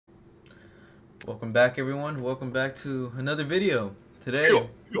Welcome back, everyone. Welcome back to another video. Today,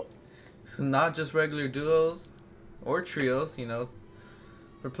 it's not just regular duos or trios.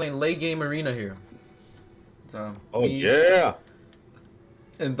 We're playing late game arena here. So Oh me yeah.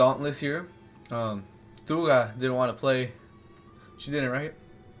 and Dauntless here. Duga didn't want to play. She didn't, right?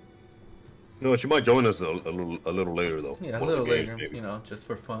 No, she might join us a little later though. Yeah, a One of the little games later. maybe. Just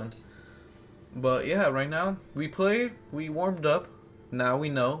for fun. But yeah, right now we played. We warmed up. Now we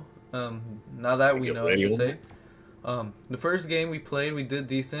know. Now that We we get know, I ready should on say. it. The first game we played, we did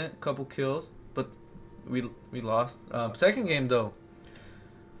decent, couple kills, but we lost. Second game though,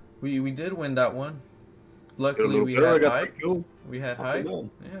 we did win that one. Get a Luckily, little we better. I had got high. 3 kills. We had Not too high. bad.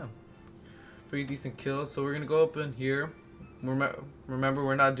 Yeah, pretty decent kills. So we're gonna go up in here. Remember,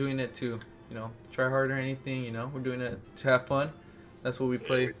 we're not doing it to try hard or anything. We're doing it to have fun. That's what we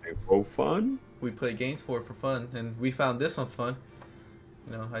play. Everything for fun. We play games for fun, and we found this one fun.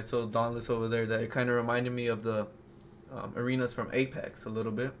 I told Dauntless over there that it kind of reminded me of the arenas from Apex a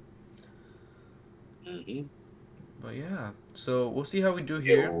little bit. But yeah, so we'll see how we do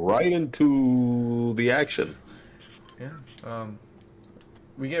Get here. right into the action. Yeah,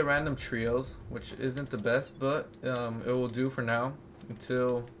 we get random trios, which isn't the best, but it will do for now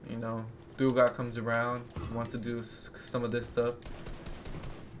until Dugat comes around, wants to do some of this stuff.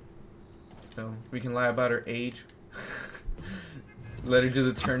 So we can lie about her age. Let her do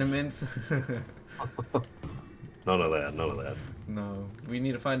the tournaments. None of that. None of that. No, we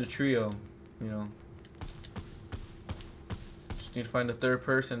need to find a trio. Just need to find a third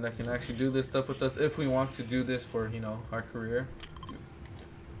person that can actually do this stuff with us if we want to do this for our career.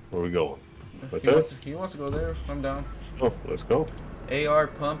 Where we going? Right He wants to go there. I'm down. Oh, let's go. AR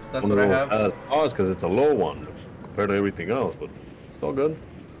pump. That's what I have. Pause because it's a low one compared to everything else, but it's all good.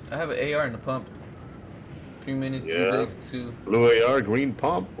 I have an AR and a pump. 3 minutes, 3 Yeah. legs, 2. Blue AR, green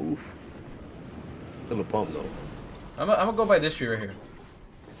pump. Oof. Still a pump though. I'm gonna go by this tree right here.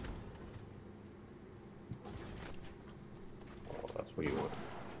 Oh, that's what you want.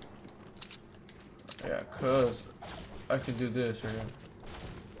 Yeah, cause I can do this right here.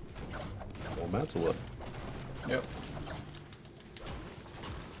 Well, that's what. Yep.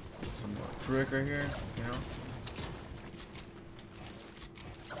 Get some more brick right here.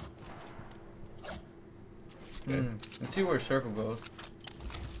 Okay. Let's see where circle goes.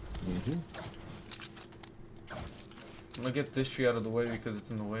 I'm gonna get this tree out of the way because it's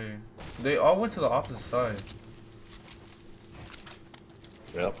in the way. They all went to the opposite side.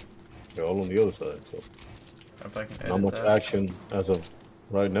 Yep. They're all on the other side, so. If I can edit Not much that. action as of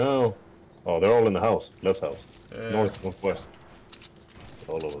right now. Oh, they're all in the house. Left house. Yeah. North, northwest.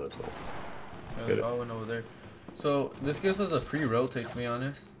 All over there, so. Yeah, Get they it. all went over there. So this gives us a free rotate, to be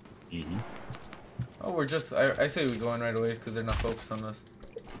honest. Oh, I say we go in right away because they're not focused on us.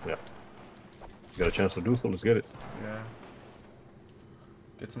 Yeah. Got a chance to do so, let's get it. Yeah.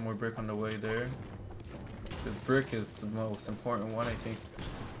 Get some more brick on the way there. The brick is the most important one, I think.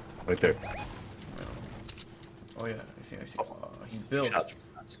 Right there. Oh yeah, I see. He built. Shots.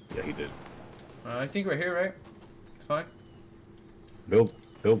 Yeah, he did. I think right here, right? It's fine. Build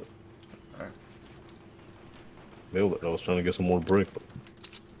it. Alright. Build it. I was trying to get some more brick,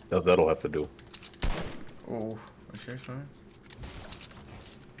 but that'll have to do. Oh, are you sure it's fine?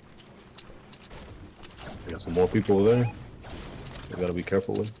 We got some more people over there. We gotta be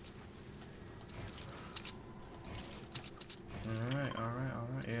careful with. Alright,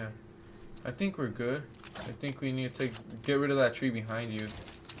 yeah. I think we're good. I think we need to get rid of that tree behind you.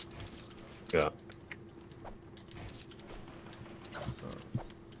 Yeah.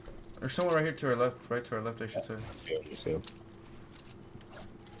 There's someone right here to our left, right to our left, I should say. Yeah, you see him.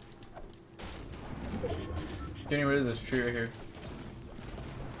 Getting rid of this tree right here.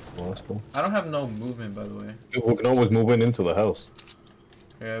 Well, that's cool. I don't have no movement, by the way. We can always move in into the house.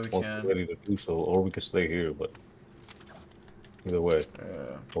 Yeah, we Once can. we're ready to do so, or we can stay here, but either way.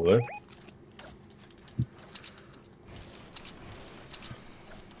 Yeah. Over there?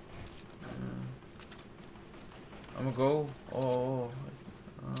 I'm gonna go.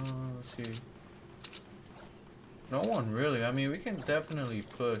 Let's see. No one really. I mean, we can definitely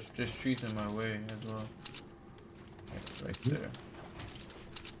push. Just trees in my way as well. Yeah, right there.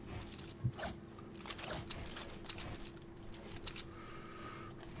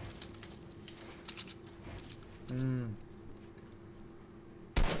 I'm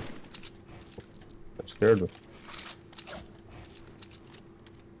scared of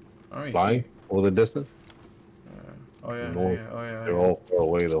Alright. flying over the distance. Oh yeah, No, oh yeah. They're all far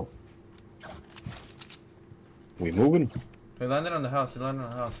away though. We moving? They landed on the house.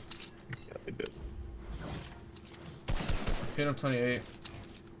 Yeah, they did. Hit him 28.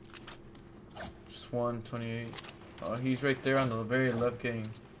 There's 128. Oh, he's right there on the very left getting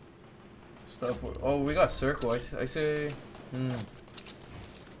stuff. Oh, we got circle. I say,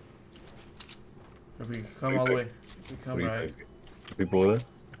 if we come all the way, if we come right. People over there?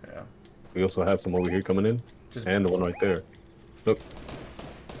 Yeah. We also have some over here coming in. Just and the one right there. Look.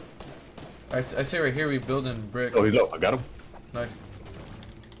 I say right here we build in brick. Oh, he's low. I got him. Nice.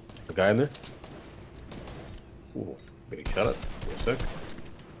 The guy in there. Ooh, getting shot at for a sec.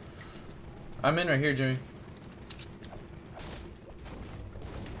 I'm in right here, Jimmy.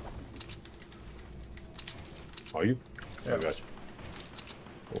 Are you? Yeah. I got you.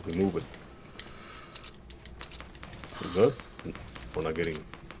 Oh, we're moving. We good? We're not getting...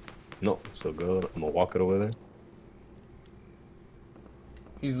 No, so good. I'm gonna walk it over there.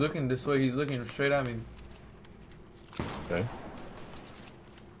 He's looking this way. He's looking straight at me. Okay.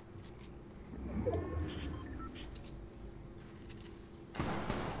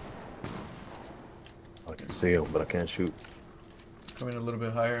 I can see him, but I can't shoot. Coming a little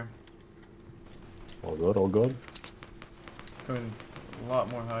bit higher. All good, all good. Coming a lot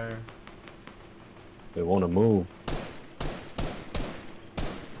more higher. They want to move.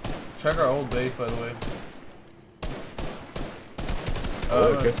 Check our old base, by the way. Oh, I'm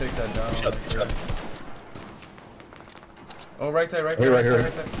gonna okay. take that down. Shot. Oh, right side, right Here, side, right here.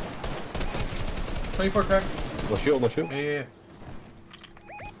 right side. 24 crack. No shield, no shield. Yeah.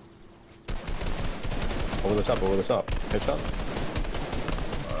 Over the top, over the top. Headshot.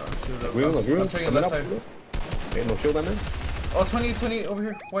 Green, Green. I'm taking left side. Ain't no shield on there. Oh, 20 over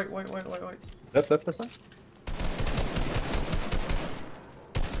here. White. Left side.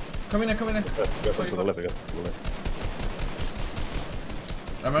 Come in. Yeah, to the left, to the left.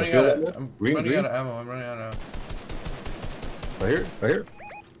 I'm running out of ammo. I'm running out of ammo. Right here.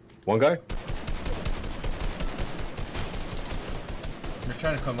 One guy. You're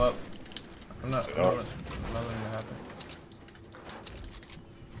trying to come up. I'm not letting it happen.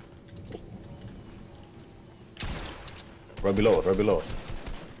 Right below us.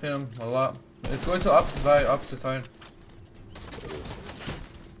 Hit him a lot. It's going to opposite side.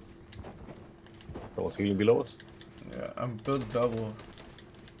 Someone's healing below us. Yeah, I'm built double.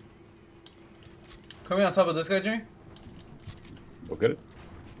 Coming on top of this guy, Jimmy. Go get it.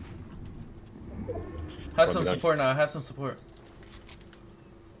 Have some support now. Have some support.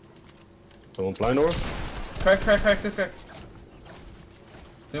 Someone flying over? Crack this guy.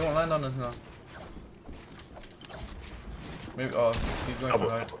 They won't land on us now. Maybe. Oh, he's going for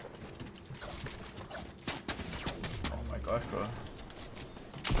hide. Oh my gosh, bro.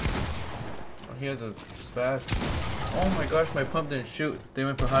 Oh, he has a spaz. Oh my gosh, my pump didn't shoot. They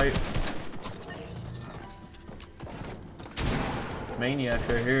went for height. Maniac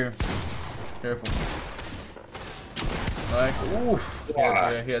right here. Careful. Nice. Oof.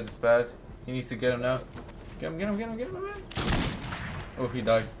 Yeah, he has a spaz. He needs to get him now. Get him, man. Oh, he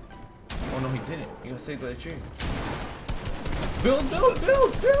died. Oh no, he didn't. He got saved by the tree. Build!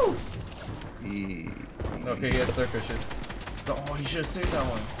 Okay, he has starfishes. Oh, he should have saved that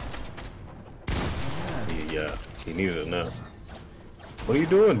one. Yeah, he needed it now. What are you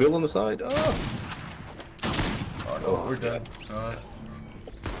doing? Build on the side? Oh no, we're done.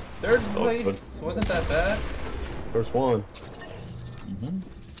 Third place wasn't that bad. First one.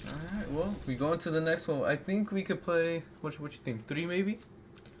 Alright, well, we go into the next one. I think we could play, what you think, 3 maybe?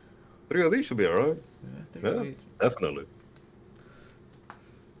 3 of these should be alright. Yeah, 3 of these. Definitely.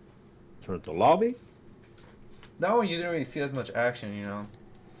 Turn to lobby. That one you didn't really see as much action, you know.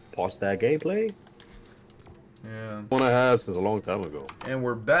 Pause that gameplay. Yeah. One I have since a long time ago. And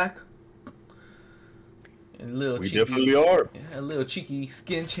we're back. And We definitely are. Yeah, a little cheeky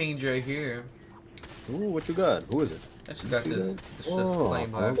skin change right here. Ooh, what you got? Who is it? I just got this. It's just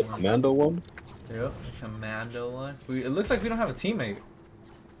plain black the one. commando one? Yep, the commando one. It looks like we don't have a teammate.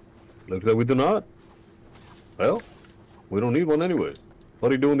 Looks like we do not. Well, we don't need one anyways.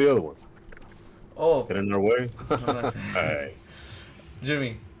 What are you doing the other one? Oh. Get in our way? Hey.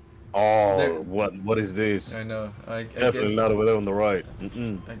 Jimmy. Oh, what is this? I know. I Definitely guess, not over there on the right.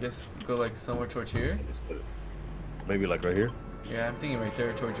 I guess go like somewhere towards here. Maybe like right here? Yeah, I'm thinking right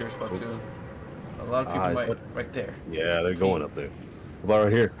there towards your spot too. A lot of people might right there. Yeah, they're going up there. What about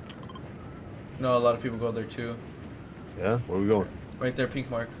right here? No, a lot of people go there too. Yeah? Where are we going? Right there, pink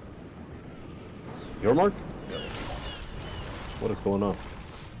mark. Your mark? Yep. What is going on?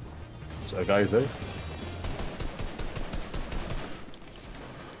 Is that guy there?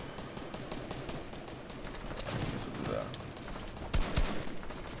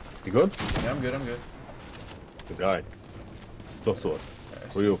 You good? Yeah, I'm good. Good guy. Close to us.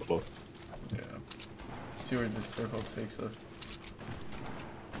 Nice. Real close. Yeah. See where this circle takes us.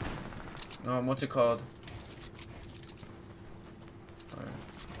 What's it called? Alright.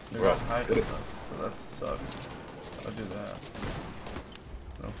 They're Bro, gonna hide get with it. us, so that sucks. I'll do that.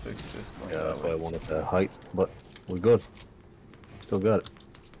 I'll fix this going Yeah, that that's why way. I wanted that height, but we're good. Still got it.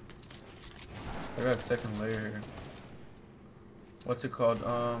 I got a second layer here. What's it called?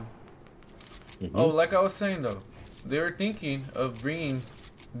 Oh, Mm-hmm. like I was saying though, they were thinking of bringing,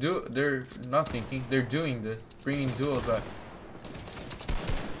 they're not thinking, they're doing this, bringing duos back.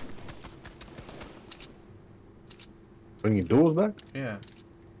 Bringing duels back? Yeah.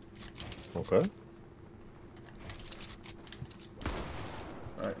 Okay.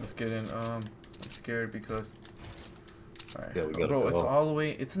 Alright, let's get in. I'm scared because. Alright, Yeah, we gotta bro, go. it's all the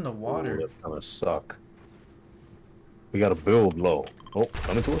way. It's in the water. Ooh, that's gonna suck. We gotta build low. Oh,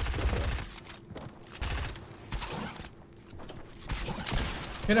 coming to us?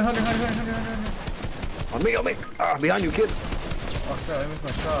 Hit 100. On me. Ah, behind you, kid. Oh, snap, I missed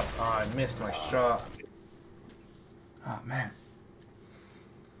my shot. Oh, I missed my shot. Oh, man.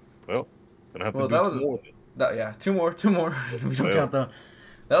 Well, gonna have Well, to do that was. two more. Yeah, two more. We don't Well, count that.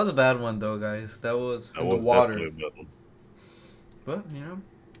 That was a bad one, though, guys. That was that in the was water. definitely a bad one. But, you know.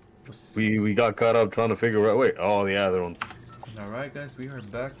 We got caught up trying to figure out. Wait, oh yeah, they're on. Alright, guys, we are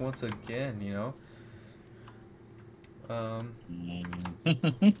back once again, you know.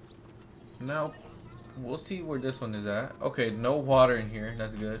 Now, we'll see where this one is at. Okay, no water in here.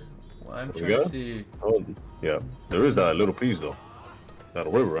 That's good. Well, I'm We trying to got? see. Oh, yeah. There is that little piece though. Not a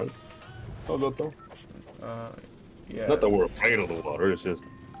river, right? Oh, good though. Yeah. Not that we're afraid of the water. It's just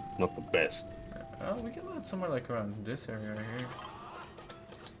not the best. We can land somewhere like around this area right here.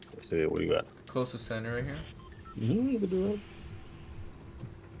 Let's see. What do you got? Close to center right here. You can do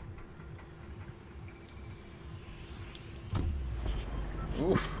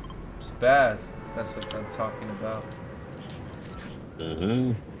Oof. Spaz. That's what I'm talking about.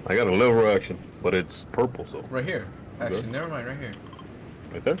 that. I got a liver action, but it's purple, so Right here. Actually, Good. never mind. Right here.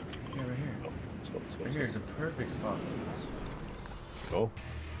 right there. Yeah, right here. Oh, let's go. Let's go. Right here is a perfect spot. Go.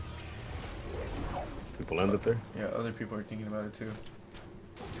 People landed there. Yeah, other people are thinking about it too.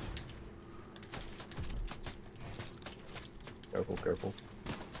 Careful, careful.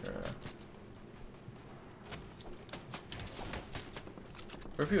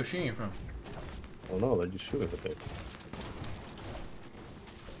 Where are people shooting you from? Oh no, they're just shooting at there.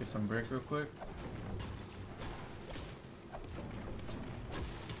 Get some break real quick.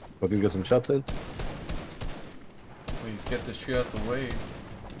 We can get some shots in. Please get this tree out the way.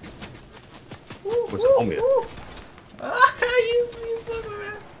 Where's the homie at? Ah, you suck, my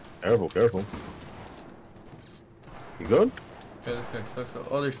man. Careful, careful. You good? Yeah, this guy sucks.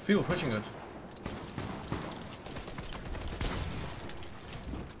 Oh, there's people pushing us.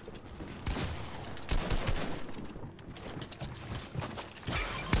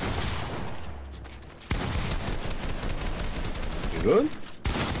 You good?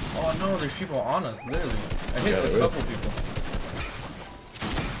 Oh no, there's people on us, literally. I hit Yeah, a there is. couple people.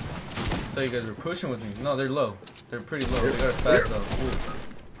 I thought you guys were pushing with me. No, they're low. They're pretty low. They got a spaz though. Ooh.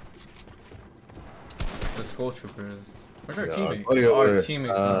 The skull trooper is. Where's our Yeah, teammate? buddy Oh, over our there.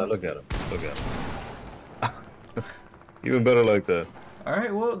 teammate's not. Look at him. Look at him. Even better like that.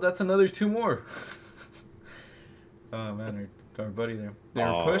 Alright, well, that's another two more. Oh man, our buddy there. They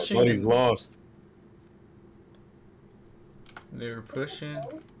were pushing. Buddy's and- lost. They were pushing.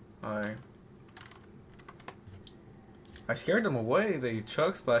 I scared them away. They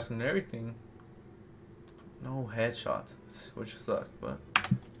chug splashed and everything. No headshots, which sucked, but.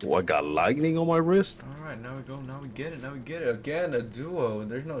 Oh, I got lightning on my wrist. Alright, now we go. Now we get it. Now we get it. Again, a duo.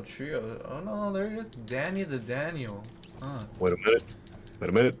 There's no trio. Oh no, there's just Danny the Daniel. Huh. Wait a minute. Wait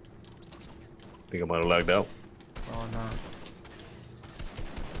a minute. Think I might have lagged out. Oh no.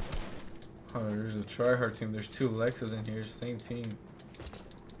 Oh, there's a tryhard team. There's two Lexus in here. Same team.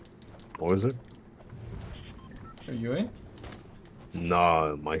 What is it? Are you in?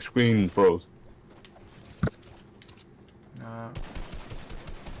 Nah, my screen froze. Nah.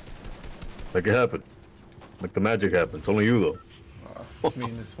 Make it happen. Make the magic happen. It's only you though. It's me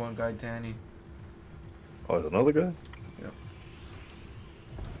and this one guy, Danny. Oh, there's another guy? Yep.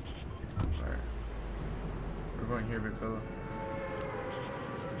 Alright. We're going here, big fella.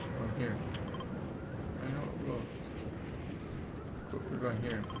 Going here. I know. We're going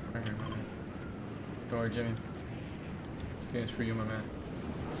here. Right here. Don't worry, Jimmy. This game's for you, my man.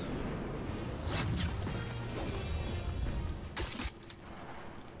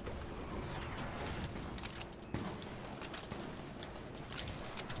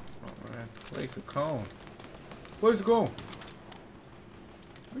 Alright, place a cone. Where's it going?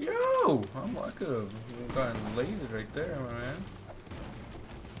 Yo! I could have gotten lasered right there, my man.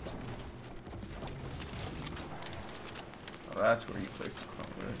 that's where you placed the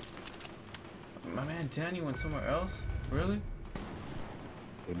clone, really. My man Danny went somewhere else? Really?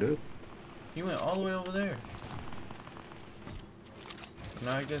 We did. He went all the way over there.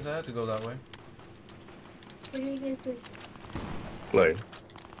 Now I guess I had to go that way. What are you guys doing? Play. Okay,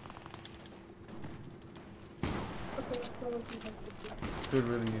 well, what do you have to do? Could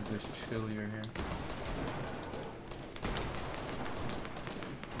really use this chilier here.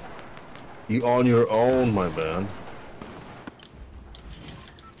 You on your own, my man.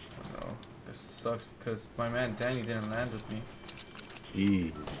 I know. It sucks because my man Danny didn't land with me.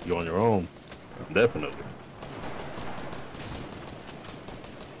 You on your own. Definitely.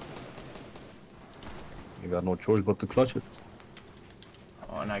 You got no choice but to clutch it.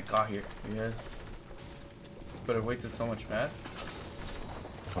 Oh, and I got here. Yes. But it wasted so much mats.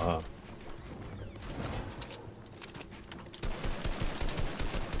 Uh-huh.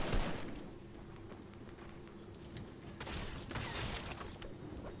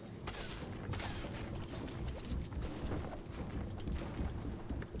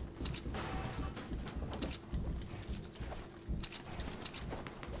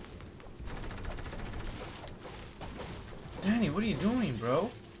 Danny, what are you doing, bro?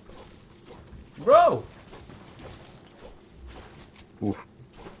 Bro! Oof.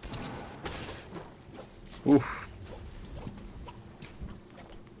 Oof.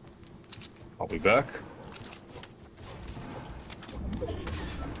 I'll be back.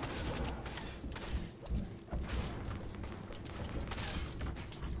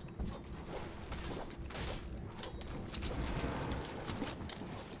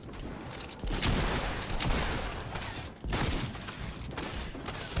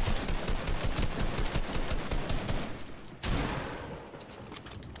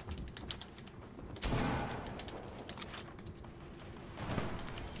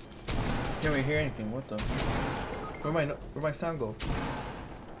 Can't really hear anything. What the? Where'd my sound go?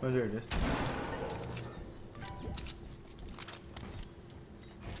 Oh, there it is.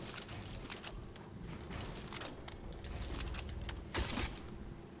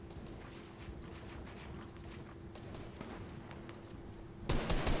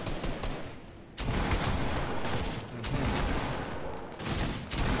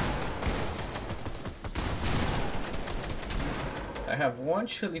 I have one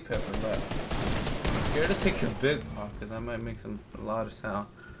chili pepper left. I'm scared to take a big pot because I might make a lot of sound.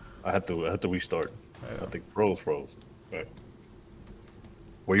 I had to restart. Yeah. I think froze. Right.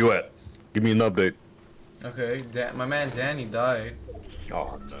 Where you at? Give me an update. Okay, my man Danny died,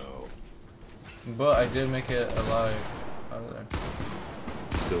 Oh no. but I did make it alive out of there.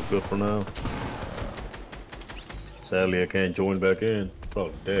 Still good for now. Sadly, I can't join back in.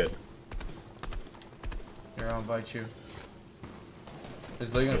 Probably dead. Here, I'll invite you.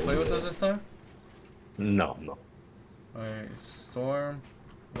 Is Lee gonna play with us this time? No. Alright, Storm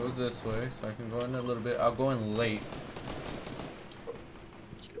goes this way, so I can go in a little bit. I'll go in late.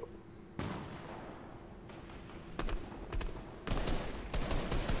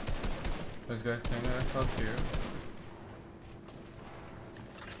 Those guys came in us up here.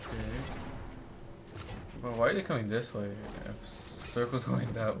 Okay. Well, why are they coming this way? If Circle's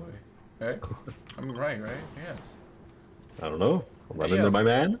going that way, right? I'm right? Yes. I don't know. I'm right Yeah. into my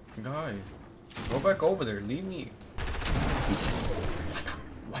man. Guys, go back over there. Leave me.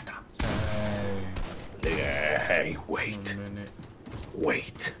 What the? Hey, One minute.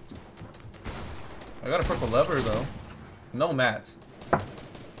 Wait. I got a purple lever though. No mats.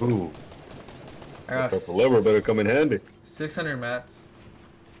 Ooh. I got Purple lever better come in handy. 600 mats,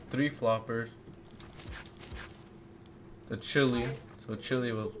 3 floppers, the chili, so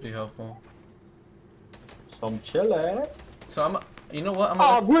chili will be helpful. Some chili. So you know what? I'm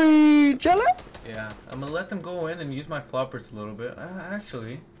gonna green chili. yeah, I'm gonna let them go in and use my floppers a little bit.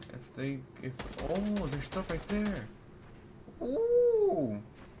 Actually, oh, there's stuff right there. Ooh,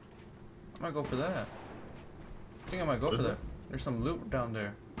 I might go for that. I think I might go for that. There's some loot down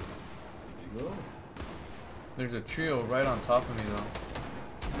there. There you go. There's a trio right on top of me though.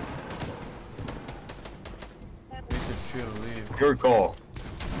 Use this trio to leave. Your call.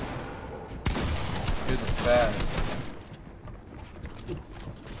 Here's the fast.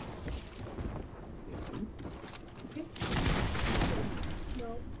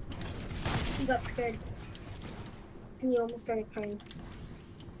 No. He got scared. And he almost started crying.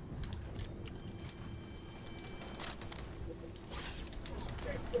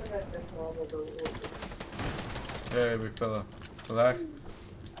 Hey, big fella. Relax.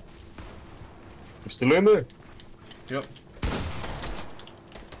 You still in there? Yep.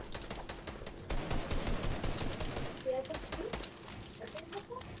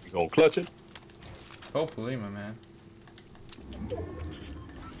 You gonna clutch it? Hopefully, my man.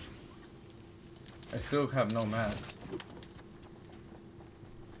 I still have no match.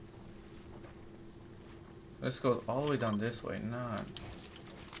 Let's go all the way down this way. Nah.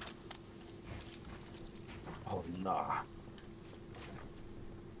 Oh, nah.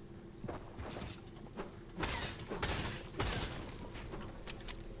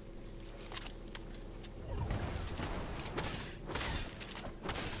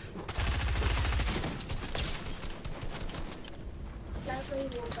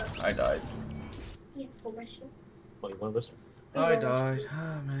 I died. Yeah, for my shit. What, you want this? I died.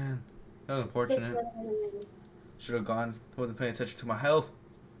 Ah, man. That was unfortunate. Should have gone. Wasn't paying attention to my health.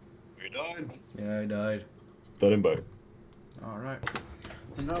 You died. Yeah, I died. Done him back. Alright.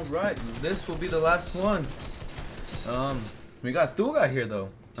 And alright, this will be the last one. We got Thuga here though.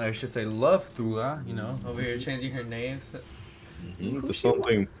 I should say Love Thuga, you know, over here changing her names. To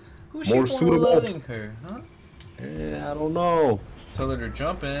something Who's more she suitable. loving her, huh? Yeah, I don't know. Tell her to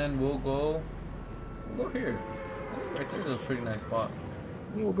jump in, we'll go here. Right there's a pretty nice spot.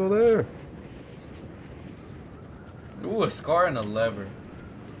 We'll go there. Ooh, a scar and a lever.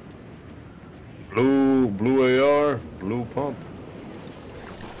 Blue AR, blue pump.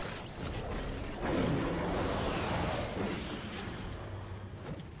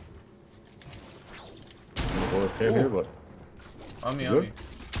 Well, it came here, but On me, You on good? me.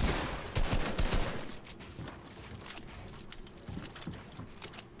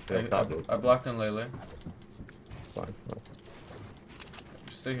 I blocked in Lele. Fine.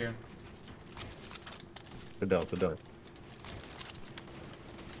 Just stay here. Sit down, sit down.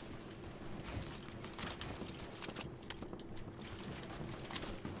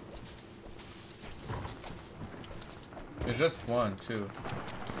 There's just one, too.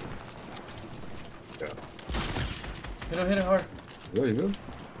 Yeah. Hit him hard. Yeah, you good?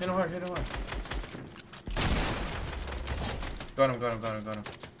 Hit him hard. Got him.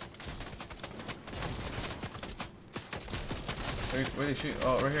 Where did he shoot?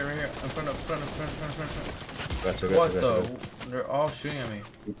 Oh, right here. In front. Gotcha, What gotcha, the? gotcha. They're all shooting at me.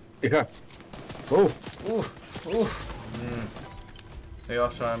 Yeah. Oh. Oof. They all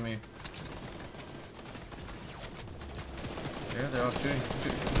shot at me. Yeah, they're all shooting.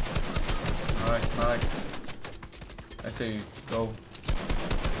 Nice. I say you go.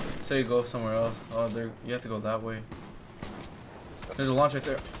 Say you go somewhere else. Oh, you have to go that way. There's a launch right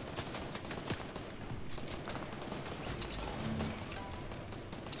there.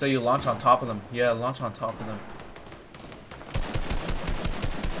 So you launch on top of them. Yeah, launch on top of them.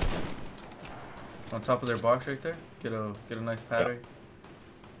 On top of their box right there. Get a nice pattern.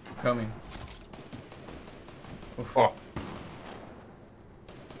 Yeah. Coming. Oof. Oh.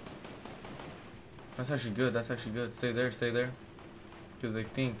 That's actually good. Stay there. Because they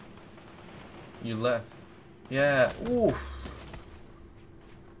think you left. Yeah. Oof.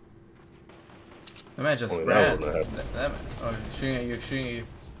 That man just ran. That man. Oh, shooting at you.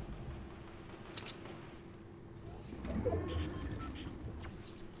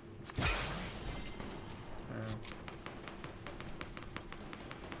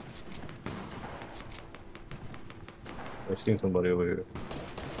 I've seen somebody over here.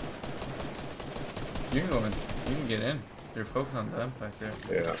 You can go in. You can get in. You're focused on them back there.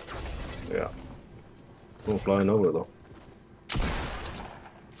 Yeah. Don't flying over though. You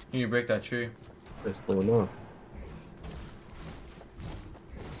need to break that tree. What's going on?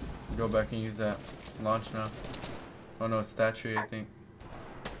 Go back and use that launch now. Oh no, it's that tree, I think.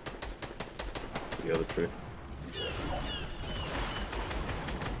 The other tree.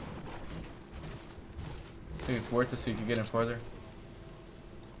 I think it's worth it so you can get in farther.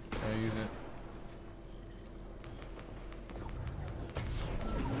 Yeah, use it.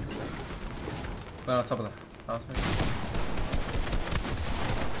 Land on top of the house.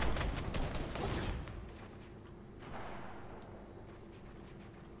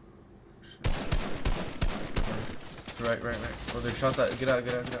 Right. Oh, they shot that. Get out.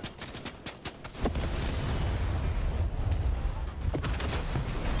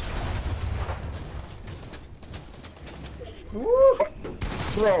 Woo!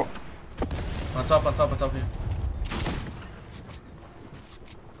 Bro! On top here.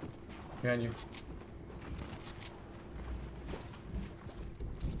 Behind you.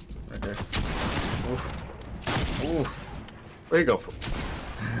 Right there. Oof. There you go.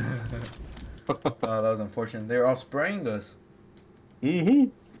 Oh, that was unfortunate. They were all spraying us.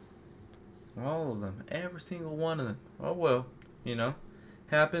 All of them. Every single one of them. Oh well. You know.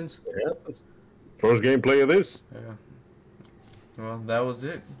 Happens. It happens. First gameplay of this. Yeah. Well, that was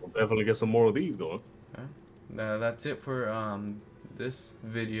it. We'll definitely get some more of these going. Yeah. That's it for this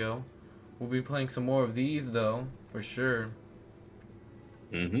video. We'll be playing some more of these though, for sure.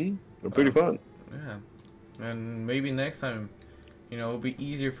 They're pretty fun. Yeah, and maybe next time, you know, it'll be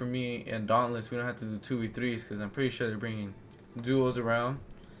easier for me and Dauntless. We don't have to do 2v3s because I'm pretty sure they're bringing duos around.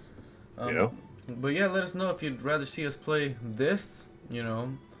 Yeah. But yeah, let us know if you'd rather see us play this, you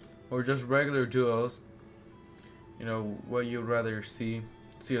know, or just regular duos. You know, what you'd rather see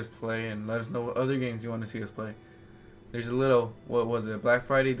us play, and let us know what other games you want to see us play. There's a little, what was it, Black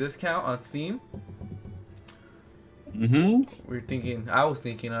Friday discount on Steam. I was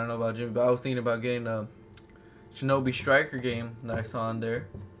thinking, I don't know about Jimmy, but I was thinking about getting a Shinobi Striker game that I saw on there.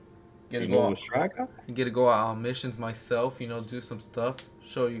 Get to go out on missions myself, you know, do some stuff,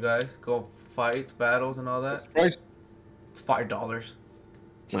 show you guys, go fights, battles, and all that. Price? It's $5.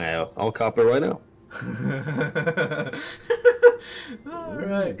 Yeah, I'll cop it right now. All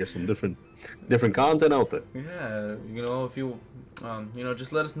right. Get some different content out there. Yeah, you know, if you, you know,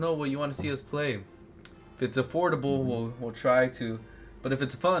 just let us know what you want to see us play. If it's affordable, we'll try to. But if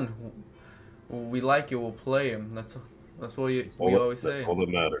it's fun, we like it, we'll play them. That's what we always say. That's all that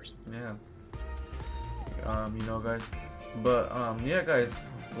matters. Yeah. You know, guys. But yeah, guys,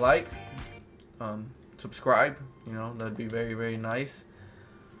 like, subscribe. You know, that'd be very, very nice.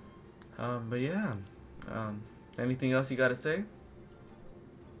 But yeah. Anything else you gotta say?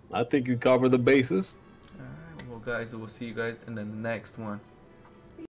 I think you cover the bases. Alright, well, guys, we'll see you guys in the next one.